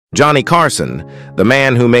Johnny Carson, the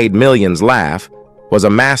man who made millions laugh, was a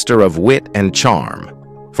master of wit and charm.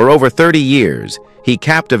 For over 30 years, he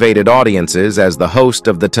captivated audiences as the host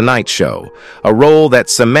of The Tonight Show, a role that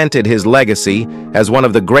cemented his legacy as one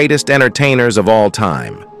of the greatest entertainers of all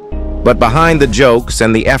time. But behind the jokes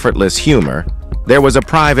and the effortless humor, there was a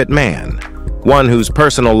private man, one whose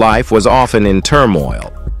personal life was often in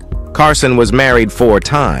turmoil. Carson was married 4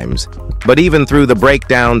 times, but even through the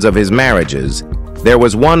breakdowns of his marriages, there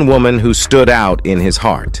was one woman who stood out in his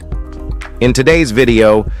heart. In today's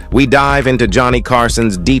video, we dive into Johnny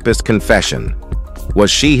Carson's deepest confession.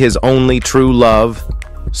 Was she his only true love?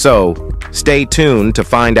 So, stay tuned to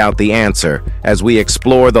find out the answer as we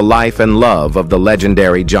explore the life and love of the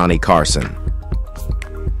legendary Johnny Carson.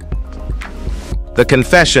 The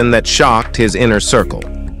confession that shocked his inner circle.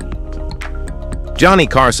 Johnny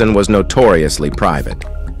Carson was notoriously private.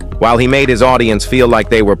 While he made his audience feel like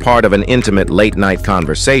they were part of an intimate late-night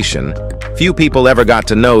conversation, few people ever got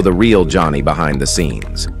to know the real Johnny behind the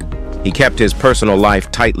scenes. He kept his personal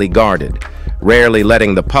life tightly guarded, rarely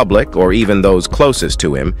letting the public or even those closest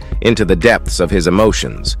to him into the depths of his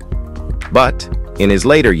emotions. But, in his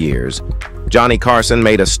later years, Johnny Carson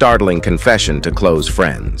made a startling confession to close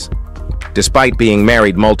friends. Despite being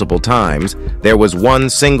married multiple times, there was one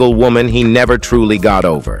single woman he never truly got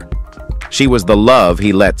over. She was the love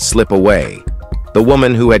he let slip away, the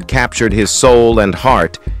woman who had captured his soul and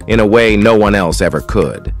heart in a way no one else ever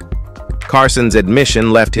could. Carson's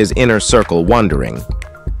admission left his inner circle wondering,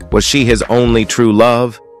 was she his only true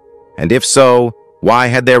love? And if so, why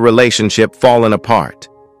had their relationship fallen apart?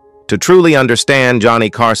 To truly understand Johnny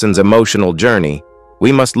Carson's emotional journey,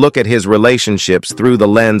 we must look at his relationships through the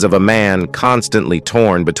lens of a man constantly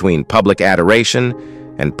torn between public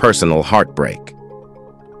adoration and personal heartbreak.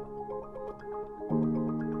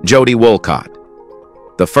 Jody Wolcott,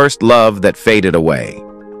 the first love that faded away.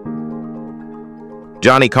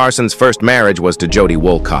 Johnny Carson's first marriage was to Jody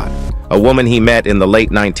Wolcott, a woman he met in the late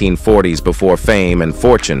 1940s before fame and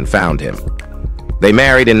fortune found him. They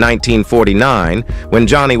married in 1949 when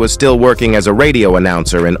Johnny was still working as a radio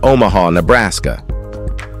announcer in Omaha, Nebraska.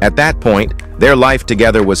 At that point, their life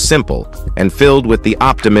together was simple and filled with the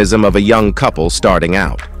optimism of a young couple starting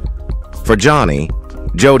out. For Johnny,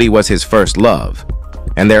 Jody was his first love,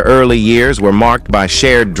 and their early years were marked by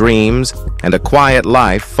shared dreams and a quiet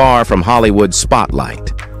life far from Hollywood's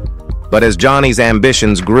spotlight. But as Johnny's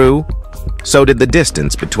ambitions grew, so did the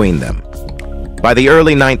distance between them. By the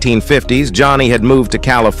early 1950s, Johnny had moved to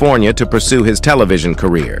California to pursue his television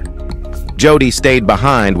career. Jody stayed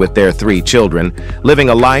behind with their 3 children, living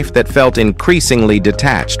a life that felt increasingly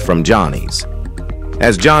detached from Johnny's.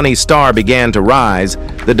 As Johnny's star began to rise,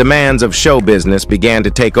 the demands of show business began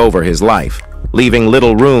to take over his life, leaving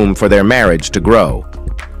little room for their marriage to grow.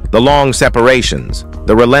 The long separations,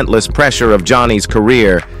 the relentless pressure of Johnny's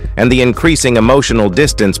career, and the increasing emotional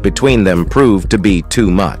distance between them proved to be too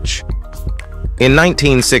much. In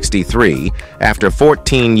 1963, after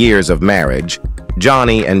 14 years of marriage,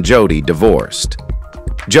 Johnny and Jody divorced.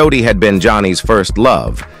 Jody had been Johnny's first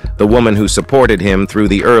love, the woman who supported him through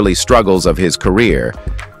the early struggles of his career,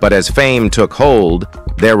 but as fame took hold,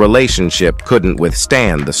 their relationship couldn't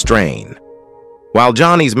withstand the strain. While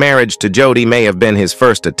Johnny's marriage to Jody may have been his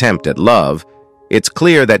first attempt at love, it's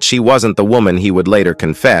clear that she wasn't the woman he would later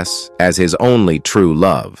confess as his only true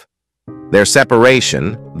love. Their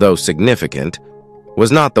separation, though significant,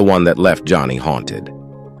 was not the one that left Johnny haunted.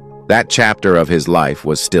 That chapter of his life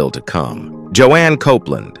was still to come. Joanne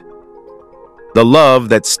Copeland, the love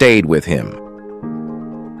that stayed with him.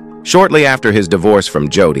 Shortly after his divorce from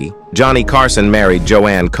Jody, Johnny Carson married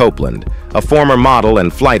Joanne Copeland, a former model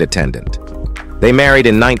and flight attendant. They married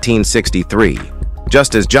in 1963,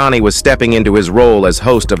 just as Johnny was stepping into his role as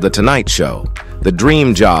host of The Tonight Show, the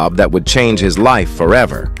dream job that would change his life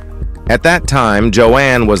forever. At that time,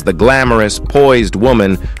 Joanne was the glamorous, poised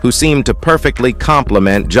woman who seemed to perfectly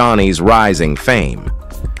complement Johnny's rising fame.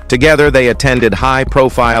 Together, they attended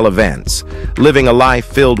high-profile events, living a life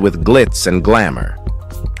filled with glitz and glamour.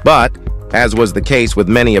 But, as was the case with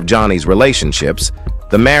many of Johnny's relationships,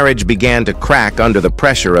 the marriage began to crack under the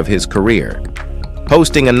pressure of his career.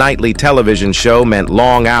 Hosting a nightly television show meant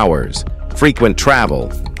long hours, frequent travel,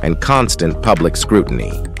 and constant public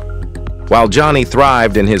scrutiny. While Johnny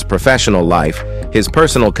thrived in his professional life, his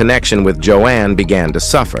personal connection with Joanne began to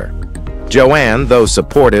suffer. Joanne, though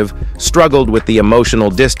supportive, struggled with the emotional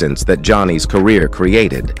distance that Johnny's career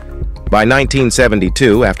created. By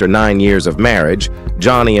 1972, after 9 years of marriage,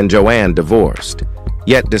 Johnny and Joanne divorced.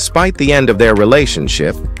 Yet, despite the end of their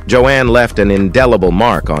relationship, Joanne left an indelible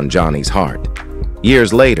mark on Johnny's heart.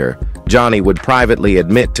 Years later, Johnny would privately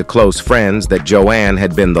admit to close friends that Joanne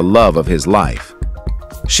had been the love of his life.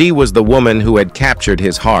 She was the woman who had captured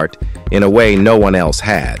his heart in a way no one else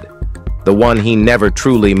had, the one he never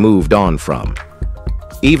truly moved on from.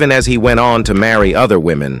 Even as he went on to marry other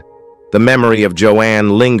women, the memory of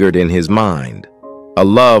Joanne lingered in his mind, a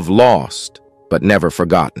love lost but never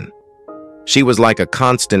forgotten. She was like a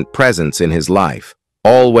constant presence in his life,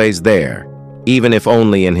 always there, even if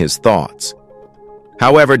only in his thoughts.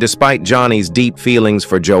 However, despite Johnny's deep feelings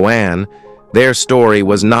for Joanne, their story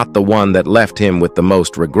was not the one that left him with the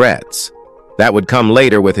most regrets. That would come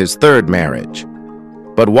later with his third marriage.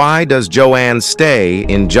 But why does Joanne stay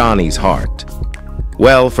in Johnny's heart?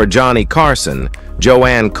 Well, for Johnny Carson,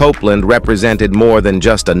 Joanne Copeland represented more than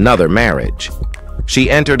just another marriage. She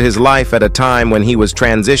entered his life at a time when he was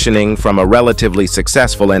transitioning from a relatively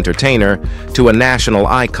successful entertainer to a national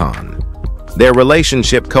icon. Their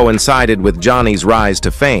relationship coincided with Johnny's rise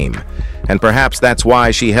to fame, and perhaps that's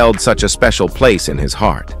why she held such a special place in his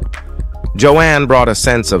heart. Joanne brought a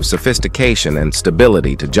sense of sophistication and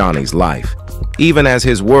stability to Johnny's life, even as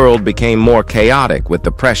his world became more chaotic with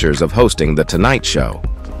the pressures of hosting The Tonight Show.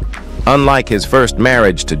 Unlike his first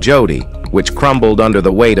marriage to Jody, which crumbled under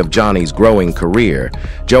the weight of Johnny's growing career,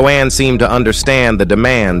 Joanne seemed to understand the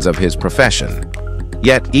demands of his profession.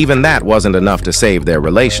 Yet, even that wasn't enough to save their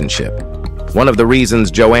relationship. One of the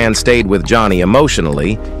reasons Joanne stayed with Johnny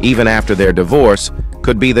emotionally, even after their divorce,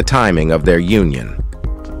 could be the timing of their union.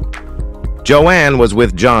 Joanne was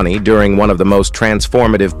with Johnny during one of the most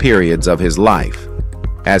transformative periods of his life.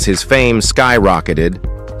 As his fame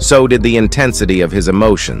skyrocketed, so did the intensity of his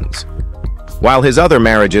emotions. While his other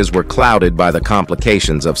marriages were clouded by the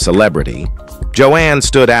complications of celebrity, Joanne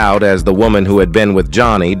stood out as the woman who had been with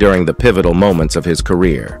Johnny during the pivotal moments of his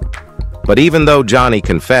career. But even though Johnny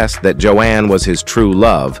confessed that Joanne was his true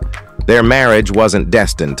love, their marriage wasn't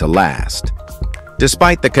destined to last.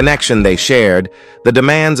 Despite the connection they shared, the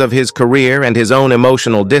demands of his career and his own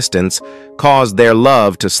emotional distance caused their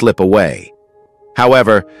love to slip away.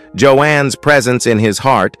 However, Joanne's presence in his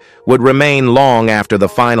heart would remain long after the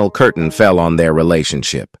final curtain fell on their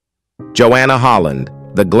relationship. Joanna Holland,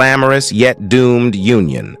 the glamorous yet doomed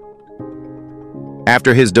union.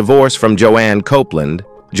 After his divorce from Joanne Copeland,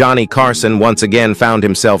 Johnny Carson once again found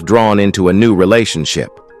himself drawn into a new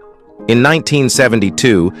relationship. In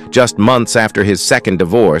 1972, just months after his second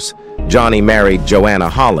divorce, Johnny married Joanna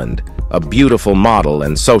Holland, a beautiful model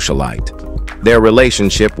and socialite. Their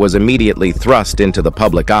relationship was immediately thrust into the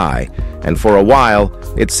public eye, and for a while,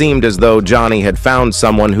 it seemed as though Johnny had found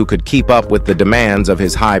someone who could keep up with the demands of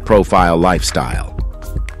his high-profile lifestyle.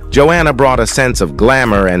 Joanna brought a sense of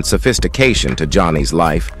glamour and sophistication to Johnny's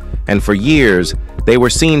life, and for years, they were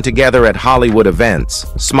seen together at Hollywood events,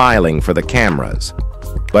 smiling for the cameras.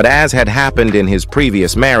 But as had happened in his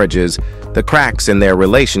previous marriages, the cracks in their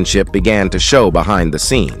relationship began to show behind the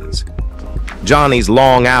scenes. Johnny's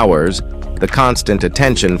long hours, the constant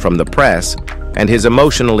attention from the press, and his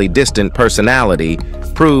emotionally distant personality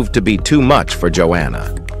proved to be too much for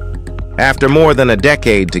Joanna. After more than a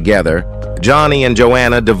decade together, Johnny and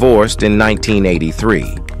Joanna divorced in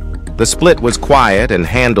 1983. The split was quiet and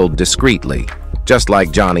handled discreetly, just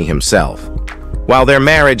like Johnny himself. While their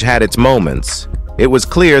marriage had its moments, it was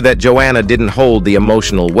clear that Joanna didn't hold the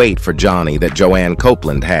emotional weight for Johnny that Joanne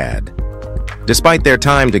Copeland had. Despite their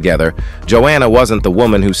time together, Joanna wasn't the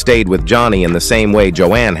woman who stayed with Johnny in the same way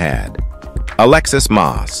Joanne had. Alexis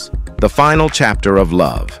Moss, The Final Chapter of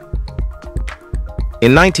Love.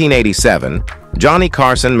 In 1987, Johnny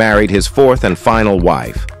Carson married his fourth and final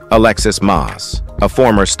wife, Alexis Moss, a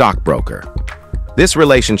former stockbroker. This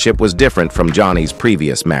relationship was different from Johnny's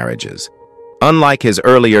previous marriages. Unlike his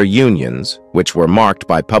earlier unions, which were marked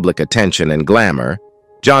by public attention and glamour,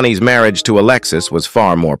 Johnny's marriage to Alexis was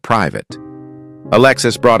far more private.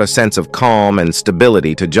 Alexis brought a sense of calm and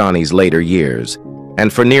stability to Johnny's later years,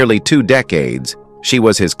 and for nearly 2 decades, she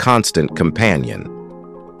was his constant companion.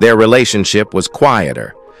 Their relationship was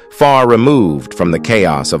quieter, far removed from the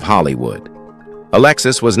chaos of Hollywood.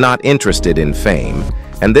 Alexis was not interested in fame,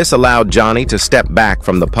 and this allowed Johnny to step back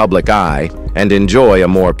from the public eye and enjoy a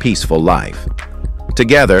more peaceful life.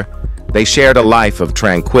 Together, they shared a life of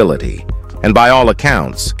tranquility, and by all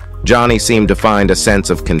accounts, Johnny seemed to find a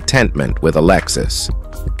sense of contentment with Alexis.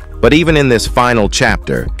 But even in this final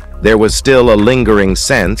chapter, there was still a lingering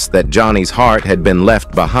sense that Johnny's heart had been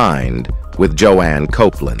left behind with Joanne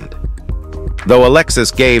Copeland. Though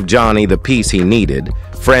Alexis gave Johnny the peace he needed,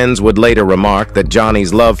 friends would later remark that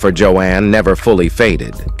Johnny's love for Joanne never fully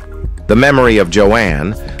faded. The memory of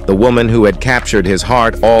Joanne, the woman who had captured his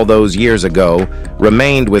heart all those years ago,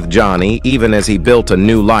 remained with Johnny even as he built a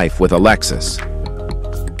new life with Alexis.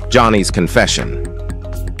 Johnny's confession.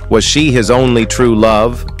 Was she his only true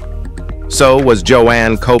love? So was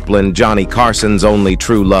Joanne Copeland Johnny Carson's only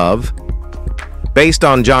true love? Based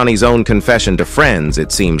on Johnny's own confession to friends,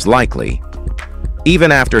 it seems likely.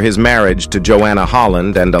 Even after his marriage to Joanna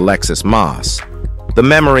Holland and Alexis Moss, the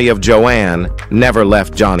memory of Joanne never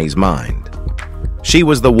left Johnny's mind. She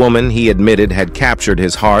was the woman he admitted had captured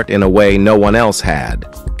his heart in a way no one else had.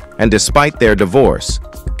 And despite their divorce,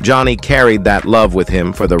 Johnny carried that love with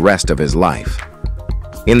him for the rest of his life.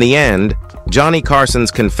 In the end, Johnny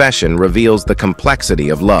Carson's confession reveals the complexity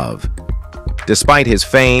of love. Despite his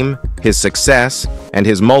fame, his success, and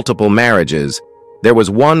his multiple marriages, there was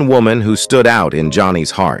one woman who stood out in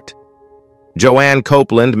Johnny's heart. Joanne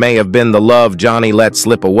Copeland may have been the love Johnny let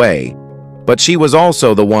slip away, but she was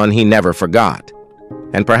also the one he never forgot.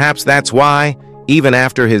 And perhaps that's why, even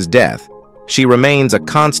after his death, she remains a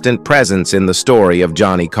constant presence in the story of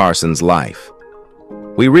Johnny Carson's life.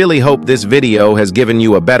 We really hope this video has given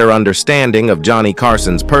you a better understanding of Johnny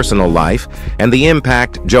Carson's personal life and the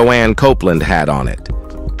impact Joanne Copeland had on it.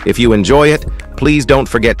 If you enjoy it, please don't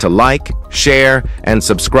forget to like, share, and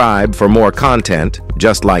subscribe for more content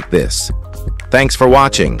just like this. Thanks for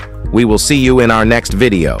watching. We will see you in our next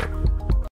video.